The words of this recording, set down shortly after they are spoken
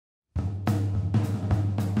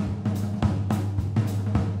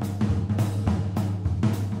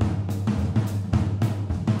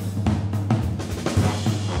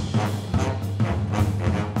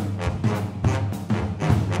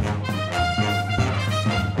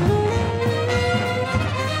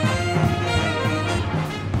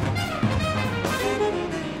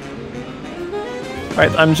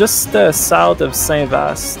Alright, I'm just south of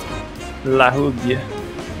Saint-Vaast, La Hougue.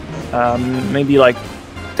 Maybe like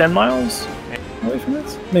 10 miles away from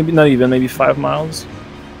it? Maybe not even, maybe 5 miles.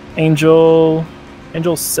 Angel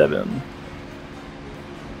 7.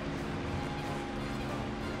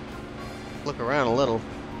 Look around a little.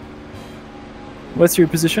 What's your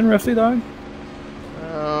position roughly, dog?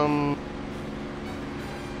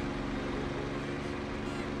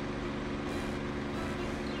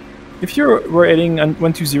 If you were heading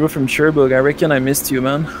 120 from Cherbourg, I reckon I missed you,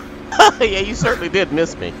 man. Yeah, you certainly did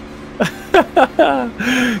miss me.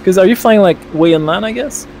 Because are you flying like way inland, I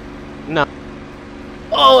guess? No.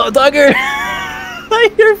 Oh, Dogger!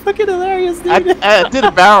 You're fucking hilarious, dude. I did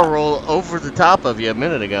a barrel roll over the top of you a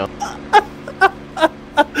minute ago.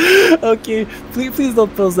 Okay, please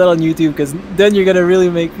don't post that on YouTube, because then you're gonna really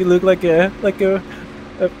make me look like a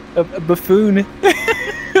buffoon.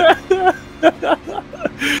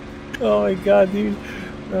 Oh my god, dude.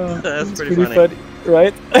 Oh, That's pretty funny,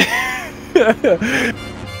 right?